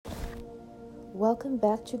Welcome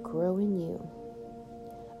back to Grow in You.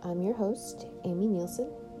 I'm your host, Amy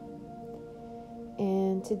Nielsen,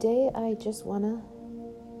 and today I just want to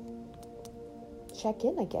check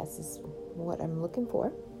in, I guess, is what I'm looking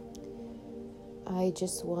for. I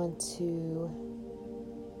just want to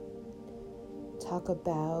talk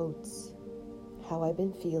about how I've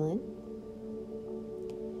been feeling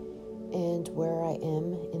and where I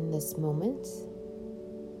am in this moment.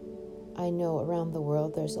 I know around the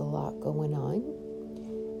world there's a lot going on,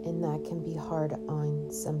 and that can be hard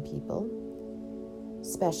on some people,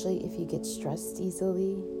 especially if you get stressed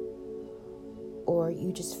easily or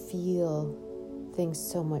you just feel things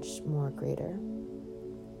so much more greater,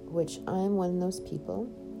 which I'm one of those people.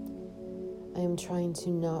 I am trying to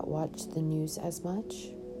not watch the news as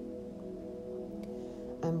much.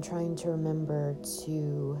 I'm trying to remember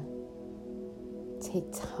to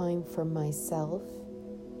take time for myself.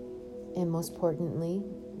 And most importantly,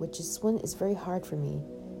 which is one is very hard for me,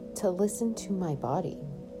 to listen to my body.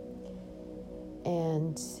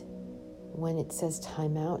 And when it says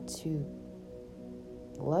time out, to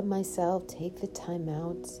love myself, take the time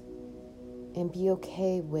out, and be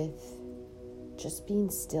okay with just being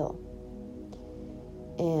still.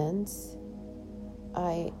 And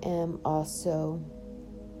I am also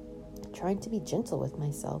trying to be gentle with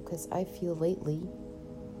myself, because I feel lately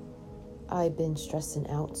I've been stressing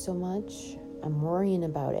out so much. I'm worrying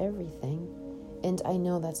about everything. And I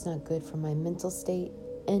know that's not good for my mental state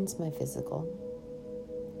and my physical.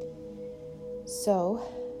 So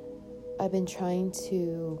I've been trying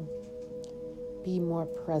to be more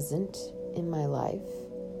present in my life.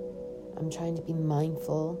 I'm trying to be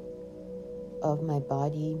mindful of my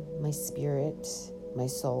body, my spirit, my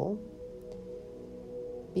soul.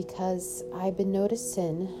 Because I've been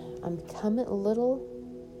noticing I'm becoming a little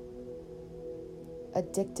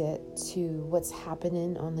addicted to what's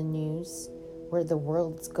happening on the news, where the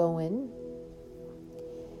world's going,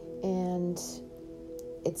 and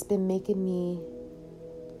it's been making me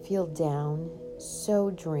feel down, so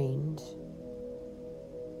drained,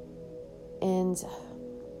 and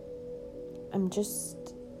I'm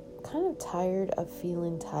just kind of tired of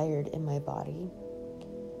feeling tired in my body.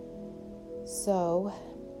 So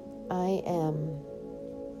I am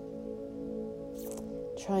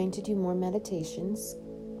trying to do more meditations,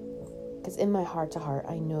 because in my heart to heart,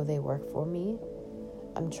 I know they work for me.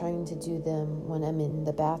 I'm trying to do them when I'm in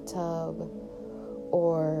the bathtub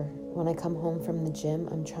or when I come home from the gym.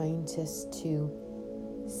 I'm trying just to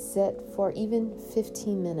sit for even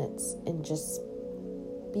 15 minutes and just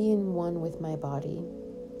be in one with my body,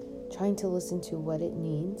 trying to listen to what it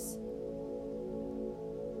needs.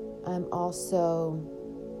 I'm also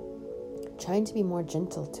trying to be more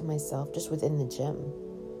gentle to myself just within the gym.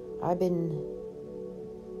 I've been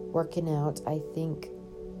working out, I think,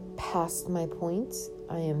 past my point.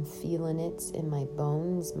 I am feeling it in my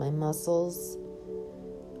bones, my muscles.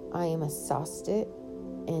 I am exhausted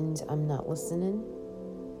and I'm not listening.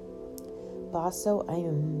 But also, I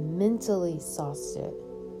am mentally exhausted.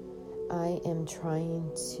 I am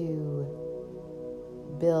trying to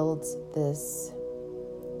build this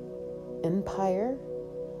empire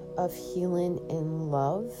of healing and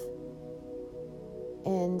love.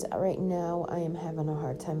 And right now I am having a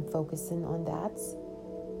hard time focusing on that,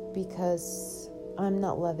 because I'm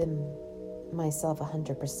not loving myself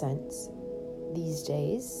 100% these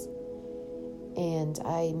days. And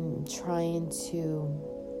I'm trying to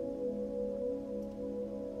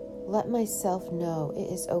let myself know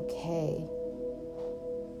it is okay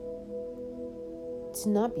to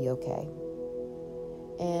not be okay.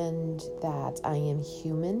 And that I am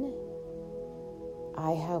human.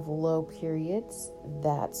 I have low periods.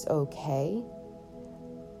 That's okay.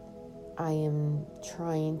 I am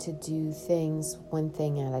trying to do things one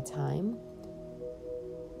thing at a time.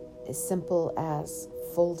 As simple as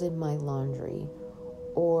folding my laundry,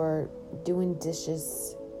 or doing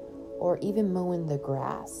dishes, or even mowing the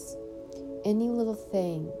grass. Any little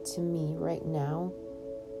thing to me right now,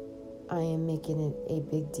 I am making it a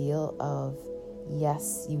big deal of,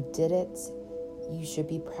 yes, you did it. You should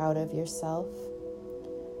be proud of yourself.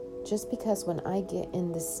 Just because when I get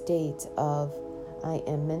in the state of I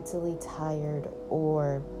am mentally tired,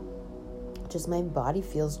 or just my body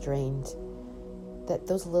feels drained, that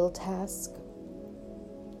those little tasks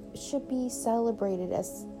should be celebrated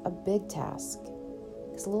as a big task.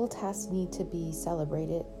 Because little tasks need to be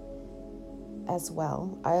celebrated as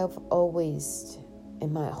well. I have always,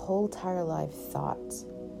 in my whole entire life, thought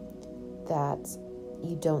that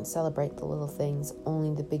you don't celebrate the little things,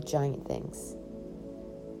 only the big giant things.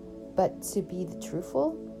 But to be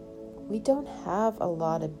truthful, we don't have a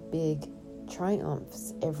lot of big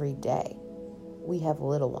triumphs every day. we have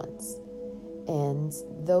little ones. And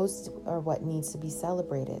those are what needs to be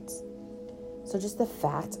celebrated. So just the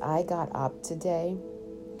fact I got up today,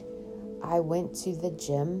 I went to the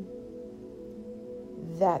gym,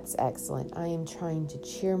 that's excellent. I am trying to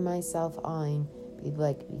cheer myself on, be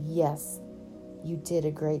like, yes, you did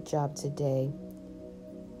a great job today.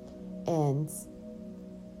 And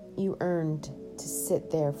you earned to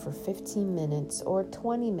sit there for 15 minutes or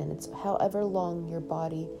 20 minutes, however long your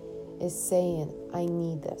body is saying, I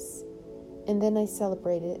need this. And then I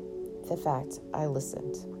celebrated the fact I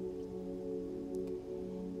listened.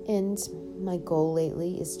 And my goal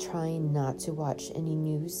lately is trying not to watch any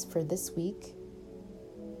news for this week,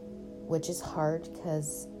 which is hard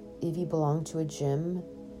because if you belong to a gym,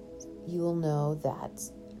 you will know that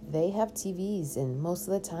they have TVs and most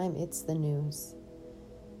of the time it's the news.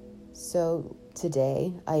 So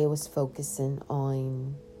today I was focusing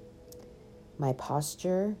on my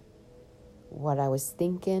posture, what I was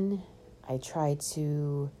thinking. I tried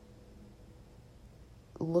to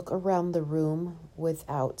look around the room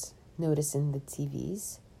without noticing the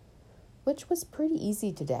TVs, which was pretty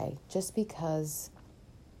easy today, just because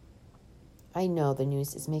I know the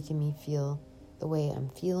news is making me feel the way I'm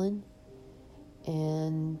feeling.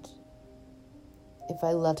 And if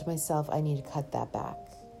I loved myself, I need to cut that back.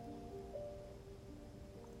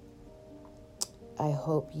 I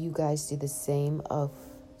hope you guys do the same of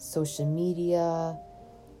social media,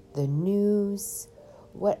 the news,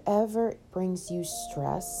 whatever brings you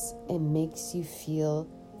stress and makes you feel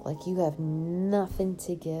like you have nothing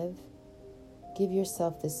to give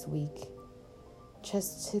yourself this week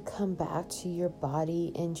just to come back to your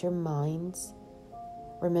body and your mind.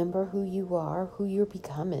 Remember who you are, who you're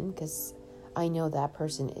becoming, because I know that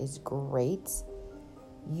person is great.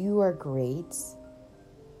 You are great.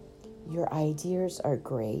 Your ideas are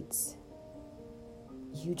great.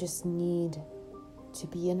 You just need to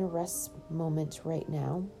be in a rest moment right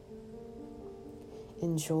now.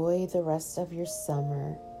 Enjoy the rest of your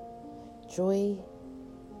summer. Enjoy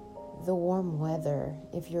the warm weather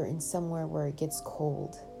if you're in somewhere where it gets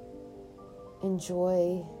cold.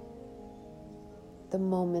 Enjoy the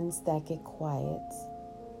moments that get quiet.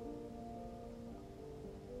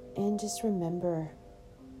 And just remember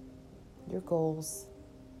your goals,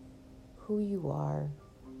 who you are,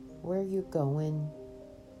 where you're going.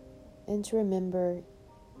 And to remember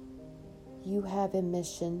you have a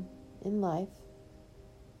mission in life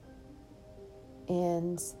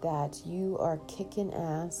and that you are kicking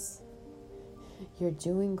ass. You're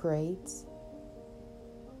doing great.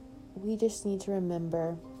 We just need to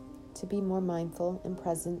remember to be more mindful and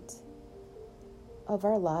present of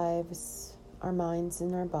our lives, our minds,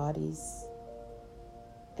 and our bodies,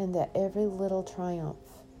 and that every little triumph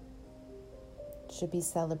should be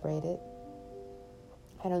celebrated.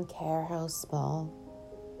 I don't care how small.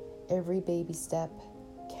 Every baby step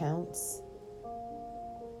counts.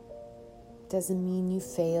 Doesn't mean you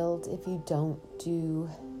failed if you don't do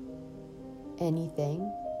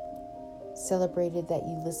anything. Celebrated that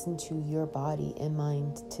you listened to your body and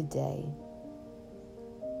mind today.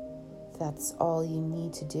 That's all you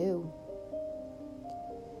need to do.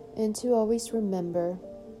 And to always remember,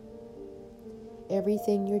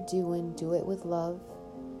 everything you're doing, do it with love.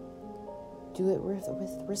 Do it with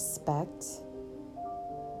respect.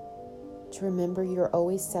 To remember you're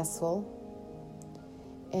always successful.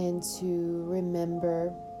 And to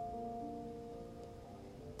remember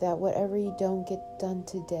that whatever you don't get done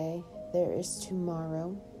today, there is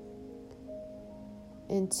tomorrow.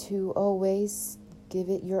 And to always give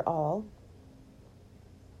it your all.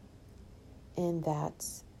 And that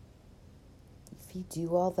if you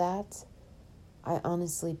do all that, I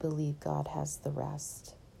honestly believe God has the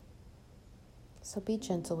rest. So be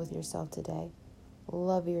gentle with yourself today.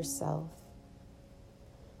 Love yourself.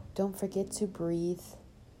 Don't forget to breathe.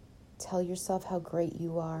 Tell yourself how great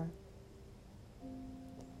you are.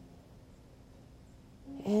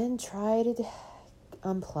 And try to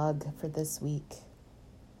unplug for this week.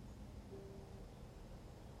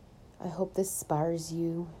 I hope this inspires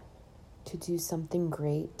you to do something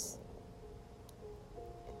great.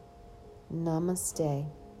 Namaste.